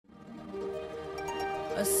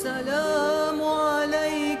السلام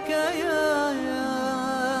عليك يا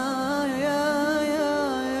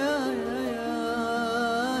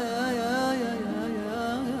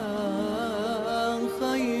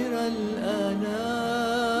خير الأنام.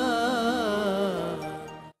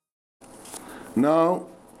 Now,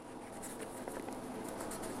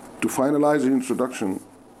 to finalize the introduction,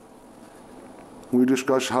 we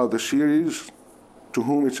discuss how the series, to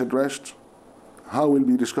whom it's addressed, how we'll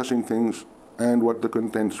be discussing things, and what the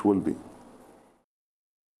contents will be.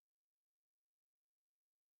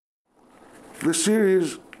 The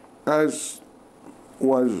series, as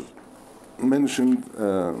was mentioned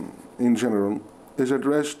in general, is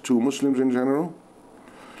addressed to Muslims in general,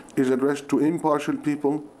 is addressed to impartial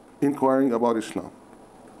people inquiring about Islam.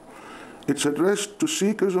 It's addressed to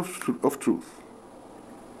seekers of truth.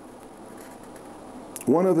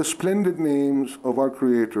 One of the splendid names of our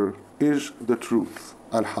Creator is the truth,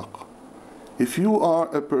 Al-Haq. If you are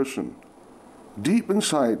a person deep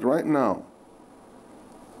inside right now,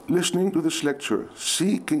 listening to this lecture,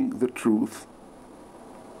 seeking the truth,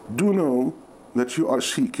 do know that you are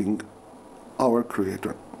seeking our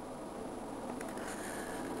Creator.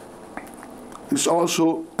 It's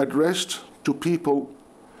also addressed to people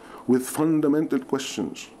with fundamental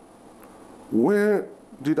questions. Where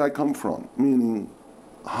did I come from? Meaning,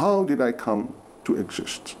 how did I come to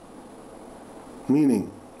exist?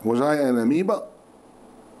 Meaning, was I an amoeba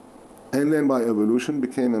and then by evolution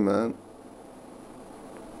became a man?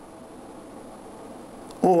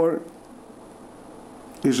 Or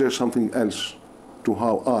is there something else to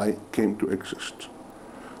how I came to exist?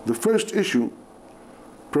 The first issue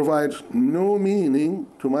provides no meaning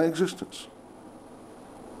to my existence.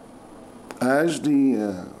 As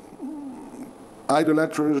the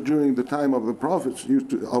idolaters during the time of the prophets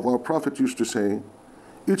of our prophet used to say,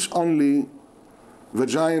 it's only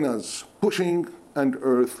vaginas pushing and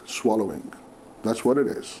earth swallowing. That's what it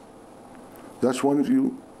is. That's one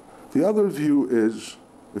view. The other view is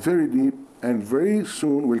very deep, and very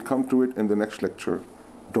soon we'll come to it in the next lecture.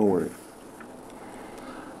 Don't worry.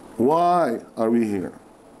 Why are we here?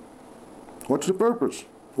 What's the purpose?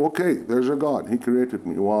 Okay, there's a God. He created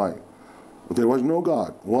me. Why? There was no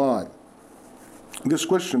God. Why? This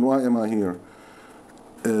question, why am I here?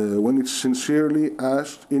 When it's sincerely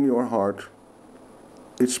asked in your heart,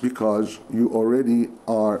 it's because you already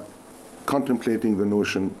are contemplating the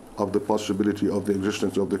notion of the possibility of the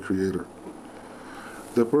existence of the Creator.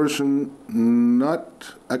 The person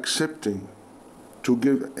not accepting to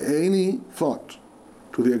give any thought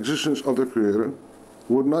to the existence of the Creator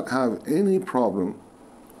would not have any problem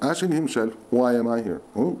asking himself, why am I here?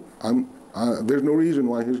 Oh, there's no reason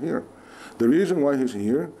why he's here. The reason why he's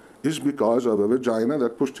here is because of a vagina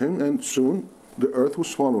that pushed him, and soon the earth will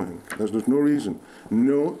swallow him. There's no reason.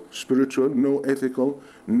 No spiritual, no ethical,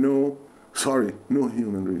 no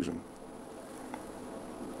human reason.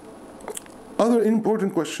 Other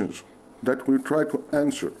important questions that we try to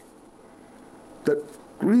answer that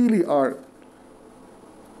really are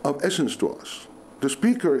of essence to us. The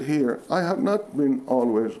speaker here, I have not been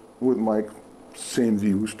always with my same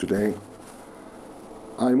views today.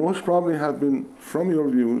 I most probably have been, from your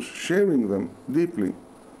views, sharing them deeply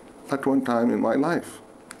at one time in my life.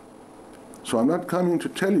 So I'm not coming to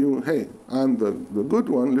tell you, hey, I'm the good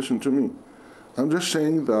one, listen to me. I'm just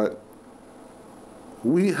saying that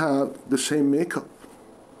we have the same makeup.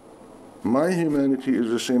 My humanity is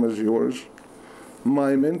the same as yours.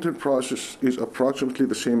 My mental process is approximately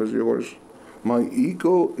the same as yours. My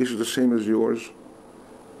ego is the same as yours.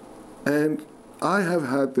 And I have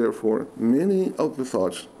had, therefore, many of the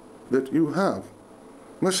thoughts that you have.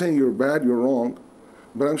 I'm not saying you're bad, you're wrong,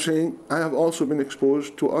 but I'm saying I have also been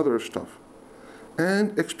exposed to other stuff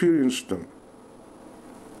and experienced them.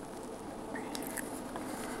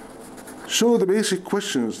 So the basic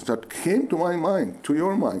questions that came to my mind, to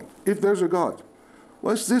your mind, if there's a God,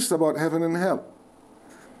 what's this about heaven and hell?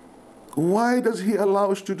 Why does he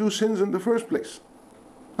allow us to do sins in the first place?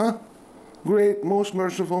 Huh? Great, most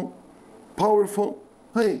merciful, powerful.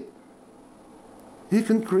 Hey, he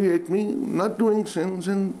can create me not doing sins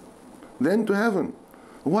and then to heaven.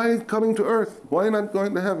 Why coming to earth? Why not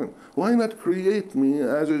going to heaven? Why not create me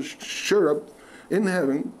as a cherub in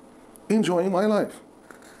heaven, enjoying my life?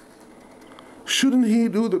 Shouldn't he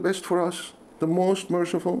do the best for us, the most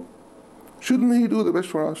merciful? Shouldn't he do the best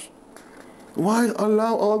for us? Why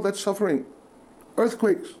allow all that suffering?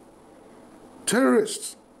 Earthquakes,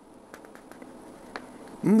 terrorists.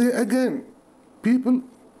 Again, people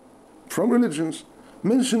from religions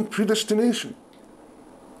mention predestination.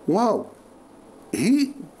 Wow,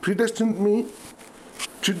 he predestined me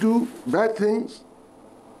to do bad things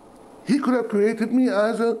He could have created me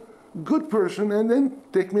as a good person and then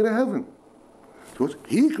take me to heaven. Because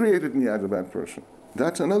he created me as a bad person.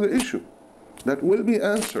 That's another issue that will be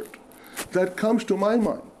answered. That comes to my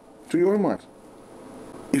mind, to your mind.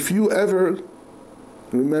 If you ever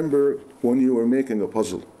remember when you were making a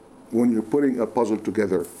puzzle, when you're putting a puzzle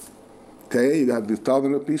together, okay, you have these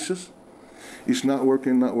thousands of pieces, it's not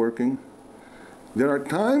working. There are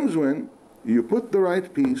times when you put the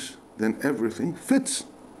right piece, then everything fits.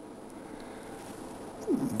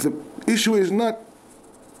 The issue is not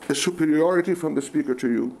a superiority from the speaker to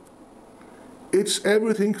you. It's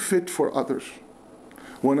everything fit for others.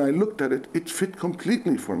 When I looked at it, it fit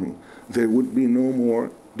completely for me. There would be no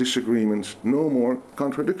more disagreements, no more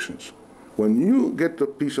contradictions. When you get the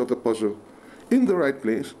piece of the puzzle in the right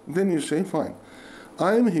place, then you say, fine,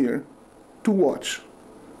 I am here to watch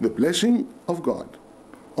the blessing of God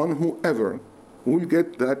on whoever will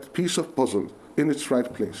get that piece of puzzle in its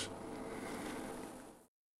right place.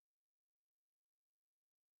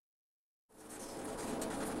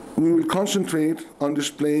 We will concentrate on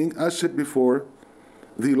displaying, as said before,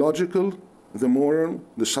 the logical, the moral,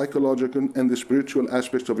 the psychological, and the spiritual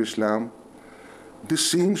aspects of Islam. This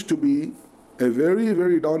seems to be a very,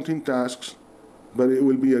 very daunting task, but it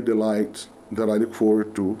will be a delight that I look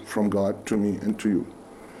forward to from God to me and to you.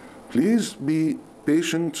 Please be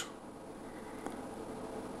patient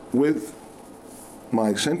with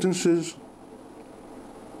my sentences,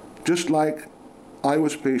 just like I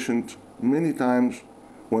was patient many times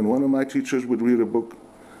when one of my teachers would read a book.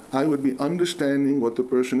 I would be understanding what the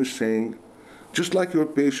person is saying, just like you're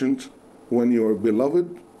patient when your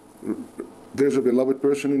beloved, there's a beloved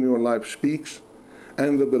person in your life speaks,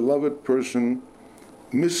 and the beloved person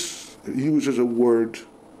misuses a word.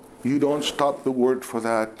 You don't stop the word for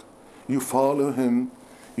that. You follow him.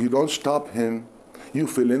 You don't stop him. You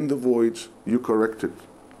fill in the voids. You correct it.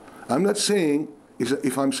 I'm not saying,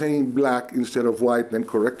 if I'm saying black instead of white, then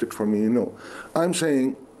correct it for me. No. I'm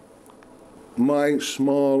saying my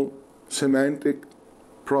small semantic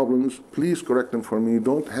problems, please correct them for me.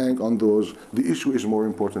 Don't hang on those. The issue is more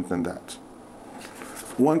important than that.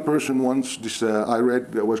 One person once, I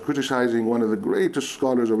read, was criticizing one of the greatest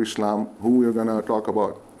scholars of Islam, who we're going to talk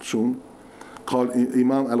about soon, called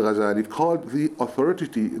Imam al-Ghazali, called the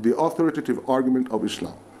authoritative argument of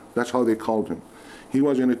Islam. That's how they called him. He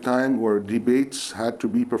was in a time where debates had to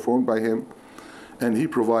be performed by him, and he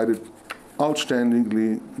provided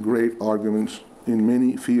outstandingly great arguments in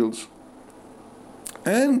many fields.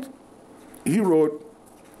 And he wrote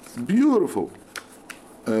a beautiful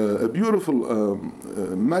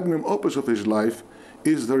magnum opus of his life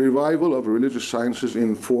is the revival of religious sciences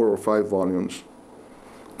in 4 or 5 volumes,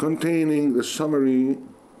 containing the summary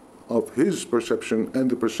of his perception and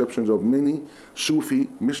the perceptions of many Sufi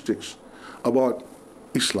mystics about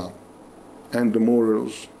Islam and the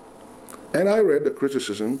morals. And I read the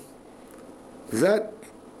criticism that,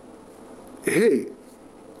 hey,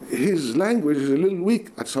 his language is a little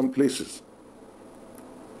weak at some places.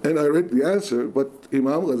 And I read the answer, but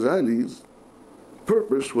Imam Ghazali's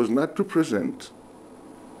purpose was not to present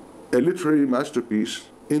a literary masterpiece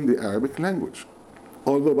in the Arabic language.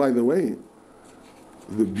 Although, by the way,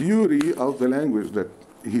 the beauty of the language that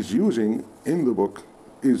he's using in the book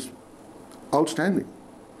is outstanding.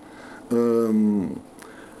 In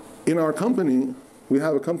our company, we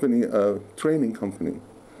have a training company.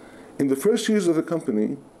 In the first years of the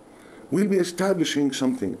company, we'll be establishing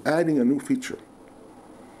something, adding a new feature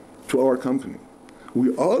to our company.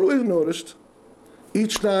 We always noticed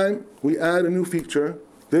each time we add a new feature,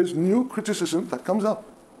 there's new criticism that comes up.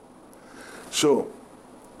 So,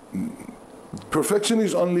 perfection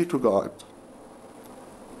is only to God.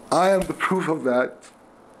 I am the proof of that.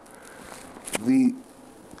 The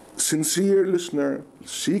sincere listener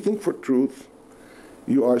seeking for truth,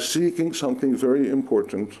 you are seeking something very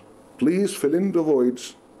important. Please fill in the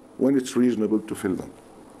voids when it's reasonable to fill them.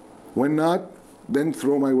 When not, then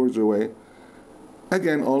throw my words away.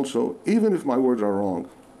 Again, also, even if my words are wrong,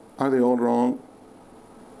 are they all wrong?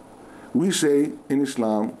 We say in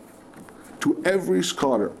Islam, to every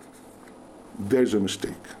scholar, there's a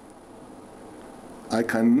mistake. I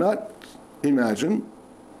cannot imagine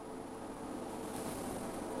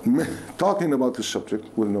talking about this subject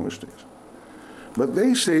with no mistakes. But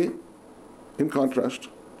they say, in contrast,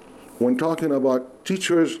 when talking about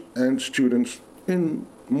teachers and students in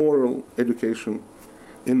moral education,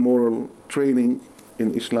 in moral training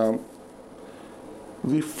in Islam,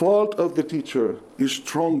 the fault of the teacher is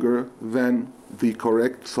stronger than the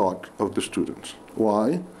correct thought of the students.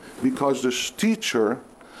 Why? Because the teacher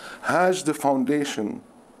has the foundation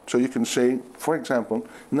So you can say, for example,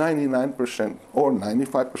 99% or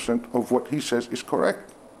 95% of what he says is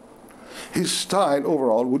correct. His style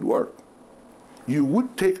overall would work. You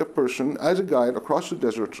would take a person as a guide across the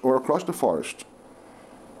deserts or across the forest,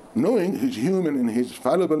 knowing he's human and he's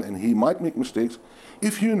fallible and he might make mistakes,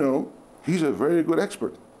 if you know he's a very good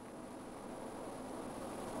expert.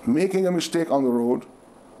 Making a mistake on the road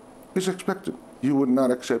is expected. You would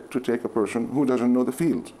not accept to take a person who doesn't know the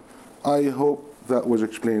field. I hope that was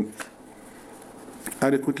explained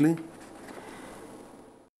adequately.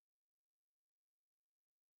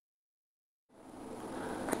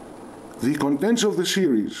 The contents of the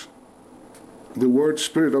series, the word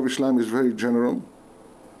Spirit of Islam is very general.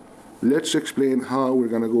 Let's explain how we're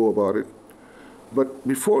going to go about it. But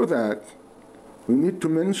before that, we need to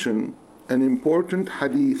mention an important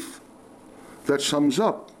hadith that sums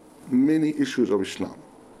up many issues of Islam.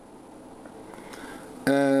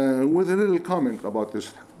 With a little comment about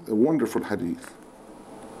this wonderful hadith.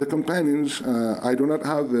 The companions, I do not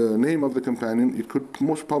have the name of the companion, it could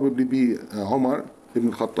most probably be Umar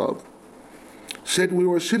ibn Khattab, said we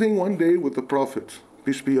were sitting one day with the Prophet,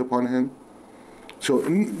 peace be upon him. So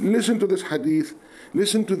listen to this hadith,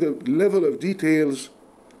 listen to the level of details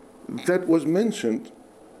that was mentioned.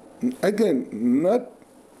 Again, not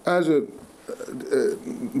as a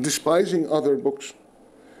despising other books,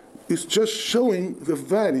 it's just showing the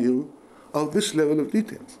value of this level of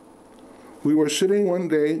details. We were sitting one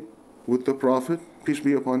day with the Prophet, peace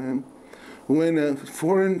be upon him, when a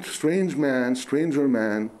foreign stranger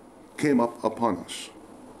man came up upon us.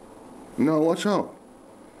 Now watch out.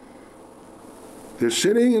 They're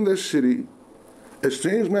sitting in this city, a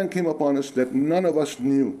strange man came upon us that none of us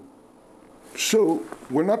knew. So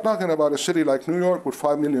we're not talking about a city like New York with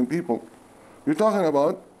 5 million people. You're talking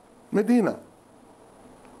about Medina.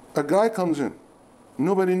 A guy comes in.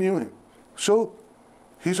 Nobody knew him. So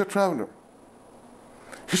he's a traveler.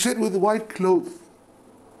 He said with white clothes,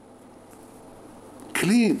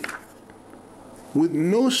 clean, with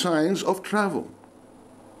no signs of travel.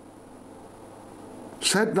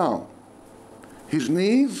 Sat down, his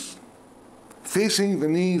knees facing the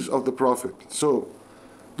knees of the Prophet. So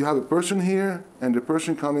you have a person here and a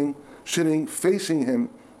person coming, sitting, facing him,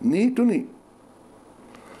 knee to knee.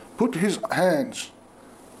 Put his hands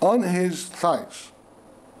on his thighs.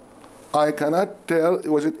 I cannot tell,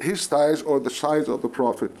 was it his thighs or the thighs of the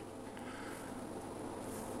Prophet?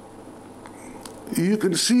 You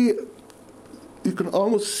can see, you can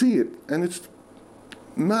almost see it, and it's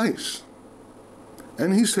nice.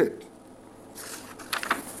 And he said,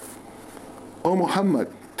 "O Muhammad,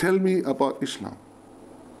 tell me about Islam."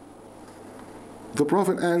 The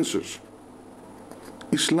Prophet answers,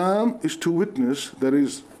 "Islam is to witness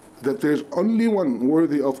that there is only one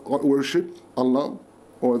worthy of worship, Allah,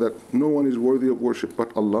 or that no one is worthy of worship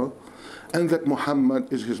but Allah, and that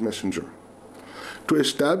Muhammad is his messenger. To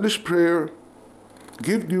establish prayer,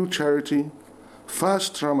 give due charity,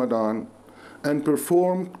 fast Ramadan, and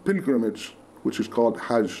perform pilgrimage, which is called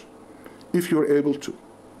Hajj, if you're able to."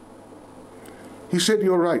 He said,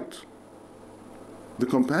 "You're right." The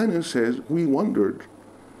companion says, "We wondered,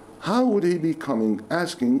 how would he be coming,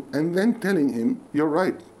 asking, and then telling him, 'You're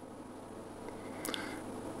right'?"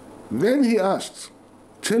 Then he asks,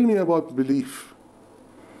 "Tell me about belief."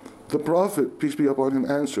 The Prophet, peace be upon him,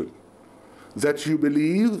 answered, "That you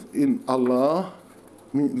believe in Allah,"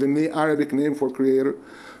 the Arabic name for creator.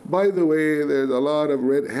 By the way, there's a lot of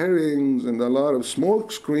red herrings and a lot of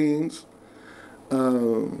smoke screens.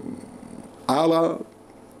 Allah,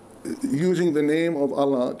 using the name of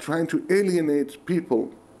Allah, trying to alienate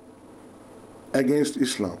people against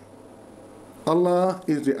Islam. Allah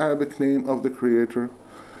is the Arabic name of the creator.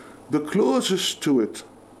 The closest to it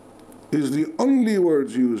is the only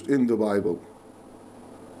words used in the Bible.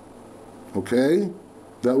 Okay?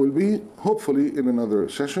 That will be hopefully in another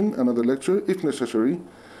session, another lecture, if necessary.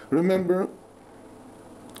 Remember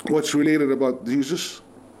what's related about Jesus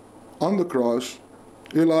on the cross.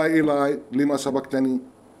 Eli, Eli, lima sabaktani.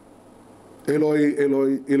 Eloi,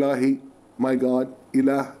 Eloi, Ilahi, my God.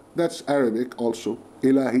 Ilah, that's Arabic also.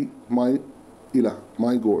 Ilahi, my Ilah,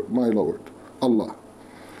 my God, my Lord, Allah.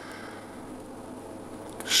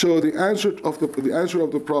 So the answer of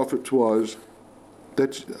the Prophet was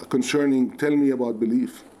that concerning, tell me about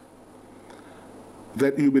belief,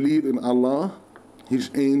 that you believe in Allah, His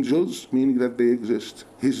angels, meaning that they exist,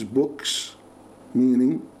 His books,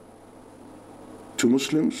 meaning to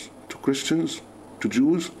Muslims, to Christians, to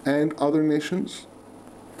Jews and other nations,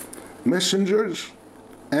 messengers,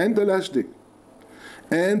 and the last day,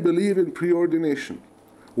 and believe in preordination,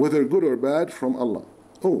 whether good or bad, from Allah.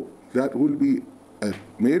 Oh, that will be a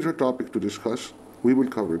major topic to discuss We will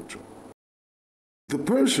cover it too. The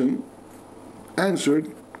person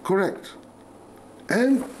answered correct.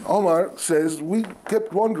 And Omar says, we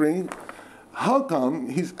kept wondering, how come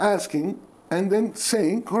he's asking and then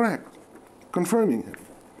saying correct, confirming him?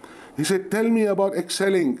 He said, tell me about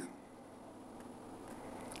excelling.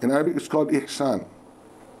 In Arabic, it's called ihsan.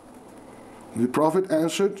 The Prophet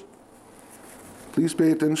answered, please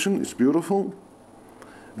pay attention, it's beautiful,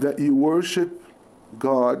 that you worship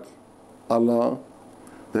God, Allah,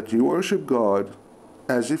 that you worship God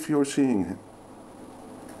as if you're seeing Him.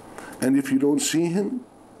 And if you don't see Him,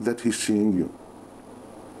 that He's seeing you.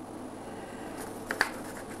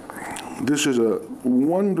 This is a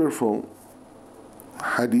wonderful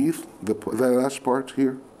hadith, the last part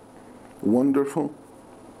here. Wonderful.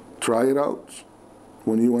 Try it out.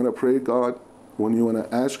 When you want to pray God, when you want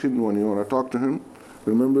to ask Him, when you want to talk to Him,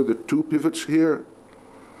 remember the two pivots here.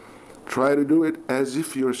 Try to do it as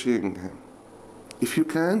if you're seeing Him. If you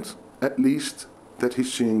can't, at least that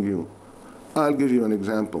He's seeing you. I'll give you an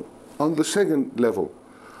example. On the second level,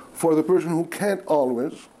 for the person who can't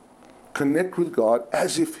always connect with God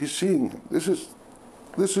as if He's seeing Him.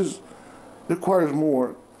 This requires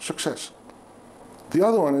more success. The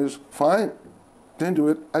other one is, fine, then do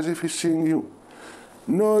it as if He's seeing you.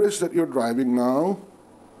 Notice that you're driving now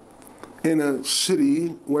in a city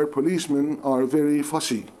where policemen are very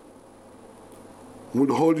fussy, would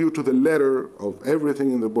hold you to the letter of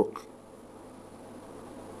everything in the book.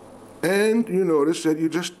 And you notice that you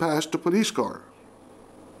just passed a police car.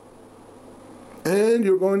 And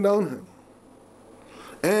you're going downhill.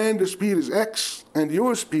 And the speed is X, and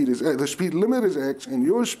your speed is X. The speed limit is X, and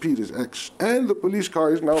your speed is X. And the police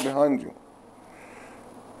car is now behind you.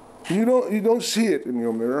 You don't see it in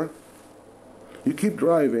your mirror. You keep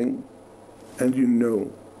driving, and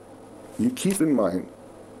you keep in mind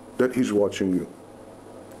that He's watching you.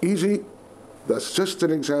 Easy. That's just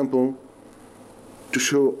an example to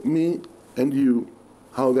show me and you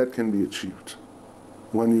how that can be achieved.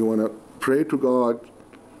 When you want to pray to God,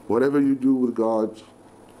 whatever you do with God,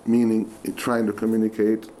 meaning trying to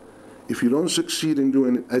communicate, if you don't succeed in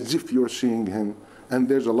doing it as if you're seeing Him, and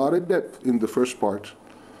there's a lot of depth in the first part,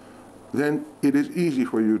 then it is easy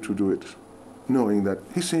for you to do it, knowing that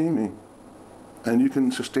He's seeing me, and you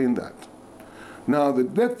can sustain that. Now, the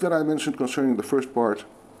depth that I mentioned concerning the first part,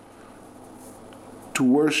 to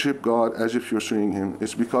worship God as if you're seeing Him,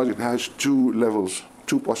 is because it has two levels,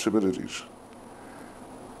 two possibilities.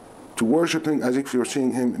 To worship Him as if you're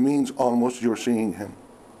seeing Him means almost you're seeing Him.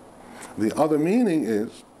 The other meaning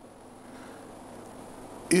is,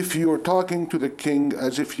 if you're talking to the king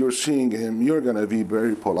as if you're seeing him, you're going to be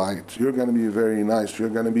very polite, you're going to be very nice, you're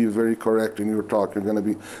going to be very correct in your talk, you're going to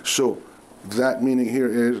be... So, that meaning here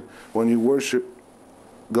is, when you worship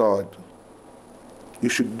God, you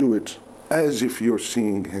should do it as if you're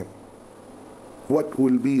seeing Him. What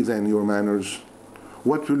will be then your manners?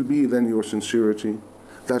 What will be then your sincerity?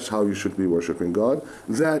 That's how you should be worshiping God.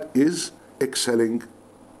 That is excelling.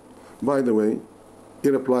 By the way,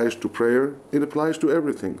 it applies to prayer, it applies to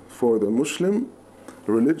everything. For the Muslim,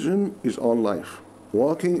 religion is all life.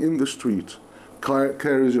 Walking in the street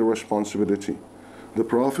carries a responsibility. The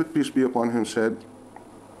Prophet, peace be upon him, said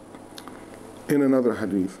in another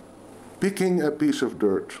hadith, picking a piece of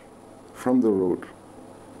dirt from the road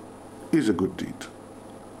is a good deed.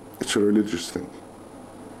 It's a religious thing.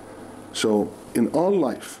 So, in all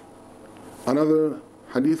life, another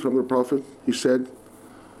hadith from the Prophet, he said,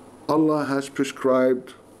 Allah has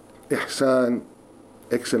prescribed ihsan,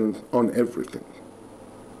 excellence, on everything.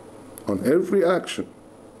 On every action,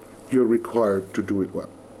 you're required to do it well.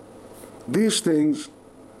 These things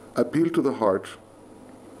appeal to the heart.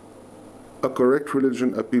 A correct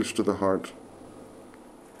religion appeals to the heart.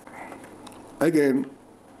 Again,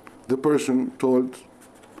 the person told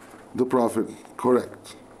the Prophet,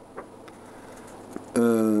 correct.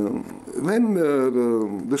 Then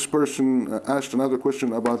this person asked another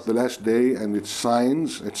question about the last day and its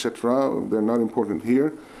signs, etc. They're not important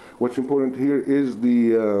here. What's important here is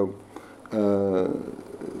the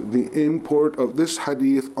import of this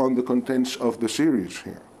hadith on the contents of the series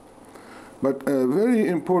here. But a very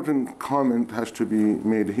important comment has to be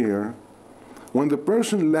made here. When the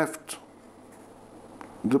person left,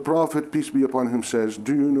 the Prophet, peace be upon him, says,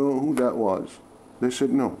 do you know who that was? They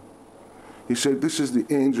said, no. He said, this is the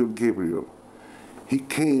angel Gabriel. He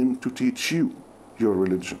came to teach you your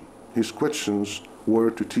religion. His questions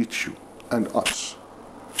were to teach you and us.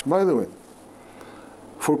 By the way,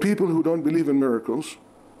 for people who don't believe in miracles,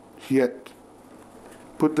 yet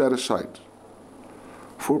put that aside.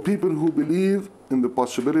 For people who believe in the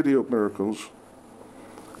possibility of miracles,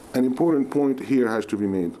 an important point here has to be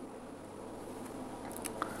made.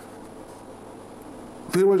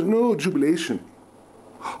 There was no jubilation.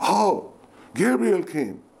 Oh, Gabriel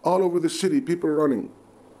came. All over the city, people running.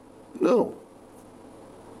 No.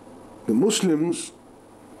 The Muslims,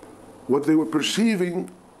 what they were perceiving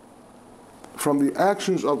from the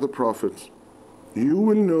actions of the Prophet, you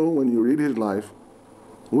will know when you read his life,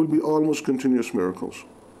 will be almost continuous miracles.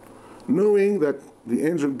 Knowing that the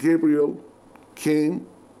angel Gabriel came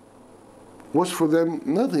was for them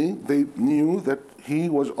nothing. They knew that he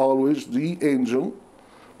was always the angel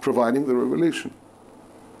providing the revelation.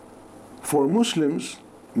 For Muslims,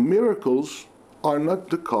 miracles are not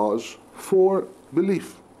the cause for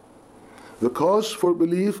belief. The cause for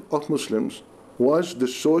belief of Muslims was the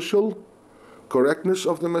social correctness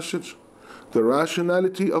of the message, the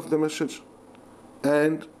rationality of the message,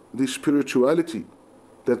 and the spirituality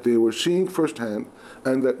that they were seeing firsthand,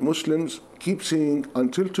 and that Muslims keep seeing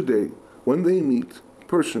until today when they meet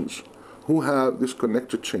persons who have this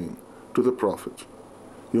connected chain to the Prophet.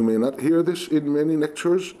 You may not hear this in many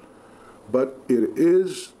lectures, but it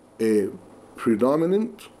is a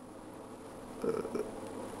predominant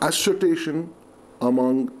assertion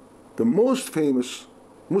among the most famous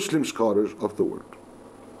Muslim scholars of the world.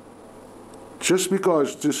 Just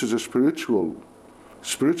because this is a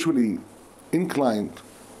spiritually inclined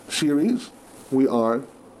series, we are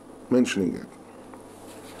mentioning it.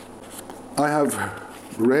 I have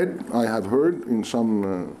heard in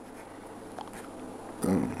some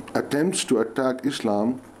attempts to attack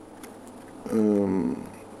Islam,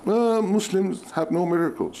 Muslims have no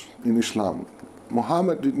miracles in Islam.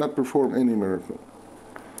 Muhammad did not perform any miracle.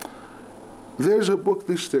 There's a book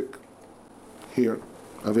this thick here,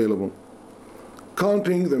 available,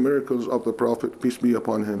 counting the miracles of the Prophet, peace be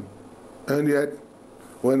upon him. And yet,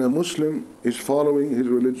 when a Muslim is following his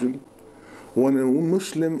religion, when a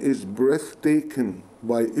Muslim is breathtaken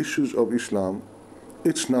by issues of Islam,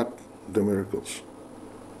 it's not the miracles.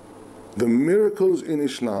 The miracles in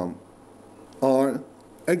Islam are,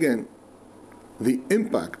 again, the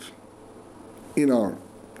impact in our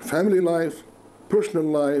family life, personal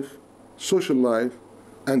life, social life,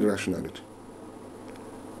 and rationality.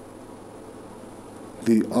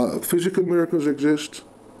 The physical miracles exist.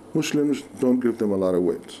 Muslims don't give them a lot of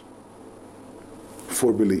weight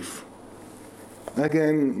for belief.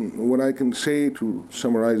 Again, what I can say to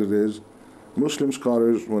summarize it is, Muslim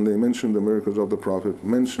scholars, when they mention the miracles of the Prophet,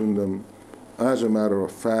 mention them as a matter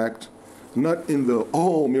of fact, not in the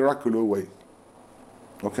miraculous way.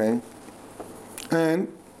 Okay?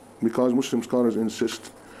 And because Muslim scholars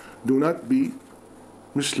insist, do not be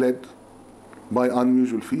misled by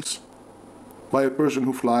unusual feats. By a person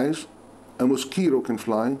who flies, a mosquito can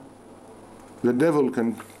fly, the devil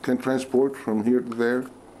can transport from here to there,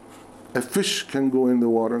 a fish can go in the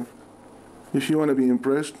water. If you want to be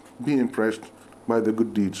impressed by the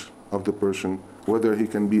good deeds of the person, whether he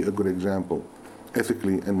can be a good example,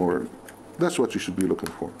 ethically and morally. That's what you should be looking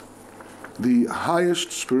for. The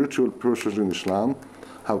highest spiritual persons in Islam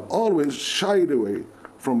have always shied away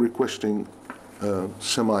from requesting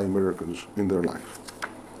semi-miracles in their life.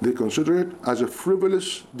 They consider it as a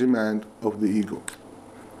frivolous demand of the ego,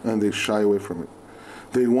 and they shy away from it.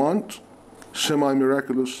 They want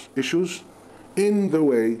semi-miraculous issues in the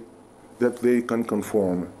way that they can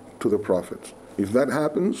conform to the Prophet. If that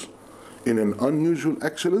happens in an unusual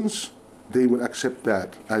excellence, they will accept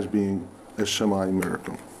that as being a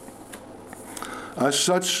semi-miracle. As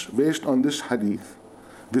such, based on this hadith,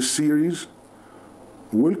 this series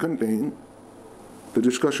will contain the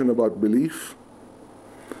discussion about belief,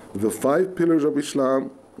 the 5 pillars of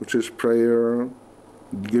Islam, which is prayer,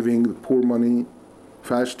 giving the poor money,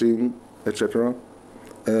 fasting, etc.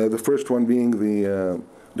 The first one being the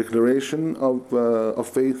declaration of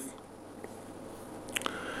faith.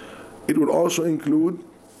 It would also include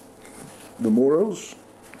the morals,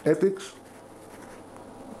 ethics,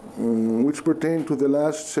 which pertain to the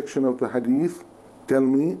last section of the hadith, tell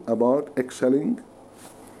me about excelling.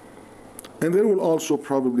 And there will also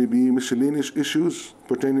probably be miscellaneous issues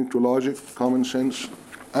pertaining to logic, common sense,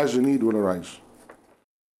 as the need will arise.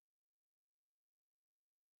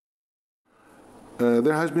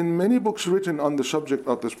 There has been many books written on the subject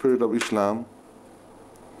of the spirit of Islam.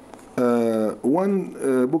 One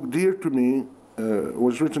book dear to me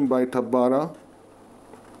was written by Tabbara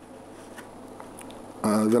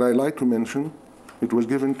that I like to mention. It was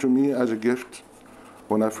given to me as a gift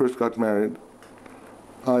when I first got married.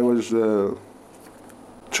 I was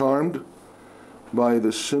charmed by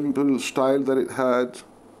the simple style that it had,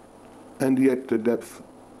 and yet the depth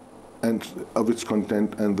and of its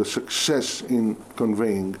content and the success in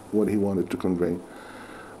conveying what he wanted to convey.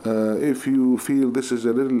 If you feel this is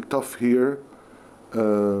a little tough here,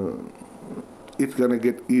 it's going to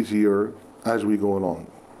get easier as we go along.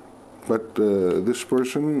 But this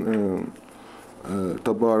person,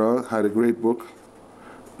 Tabara, had a great book.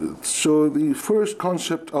 So the first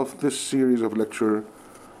concept of this series of lecture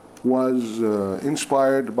was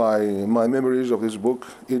inspired by my memories of his book.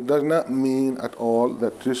 It does not mean at all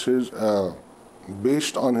that this is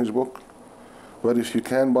based on his book, but if you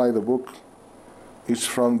can buy the book, it's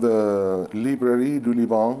from the Librairie du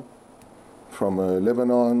Liban, from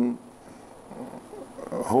Lebanon.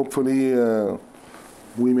 Hopefully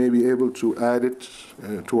we may be able to add it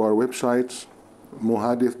to our website,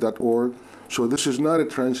 muhadith.org. So this is not a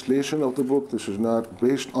translation of the book, this is not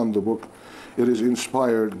based on the book. It is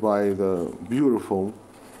inspired by the beautiful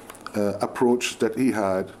approach that he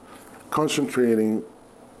had, concentrating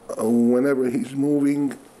whenever he's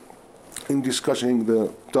moving in discussing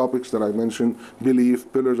the topics that I mentioned,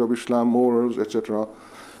 belief, pillars of Islam, morals, etc.,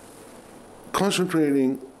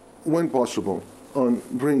 concentrating, when possible, on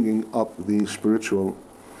bringing up the spiritual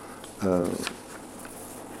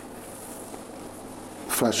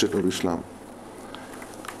facet of Islam.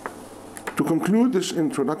 To conclude this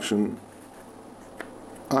introduction,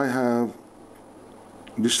 I have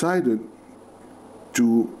decided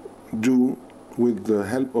to do, with the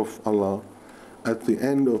help of Allah, at the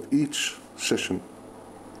end of each session,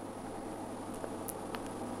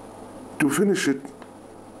 to finish it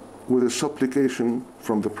with a supplication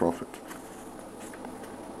from the Prophet.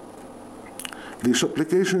 The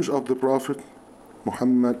supplications of the Prophet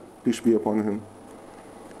Muhammad, peace be upon him,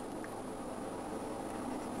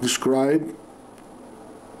 describe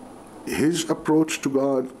his approach to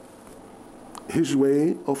God, his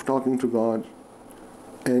way of talking to God,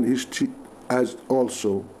 and his as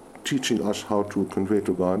also teaching us how to convey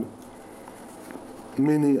to God.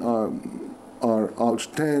 Many are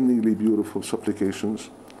outstandingly beautiful supplications.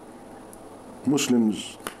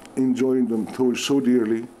 Muslims enjoy them so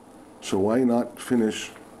dearly, so why not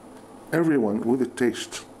finish everyone with a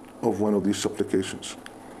taste of one of these supplications?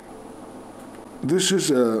 This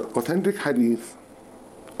is an authentic hadith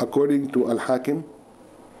according to Al-Hakim.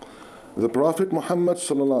 The Prophet Muhammad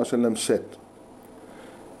ﷺ said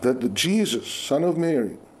that Jesus, son of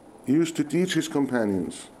Mary, used to teach his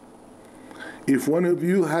companions, if one of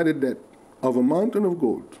you had a debt of a mountain of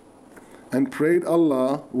gold and prayed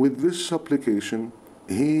Allah with this supplication,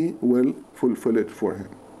 He will fulfill it for him.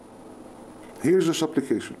 Here's the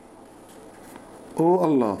supplication. O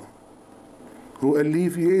Allah, who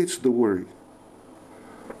alleviates the worry,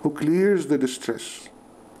 who clears the distress,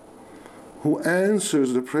 who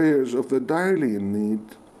answers the prayers of the direly in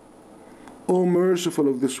need, O merciful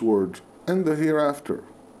of this world and the hereafter,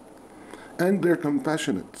 and their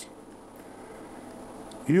compassionate,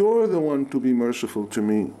 you're the one to be merciful to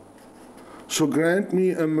me. So grant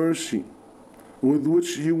me a mercy with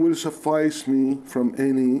which you will suffice me from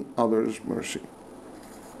any other's mercy.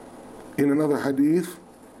 In another hadith,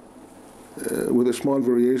 with a small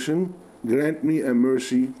variation, grant me a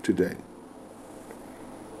mercy today.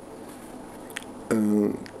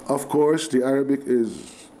 Of course, the Arabic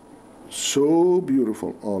is so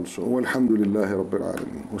beautiful also. Walhamdulillahi Rabbil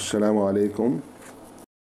Alameen. Wassalamu alaikum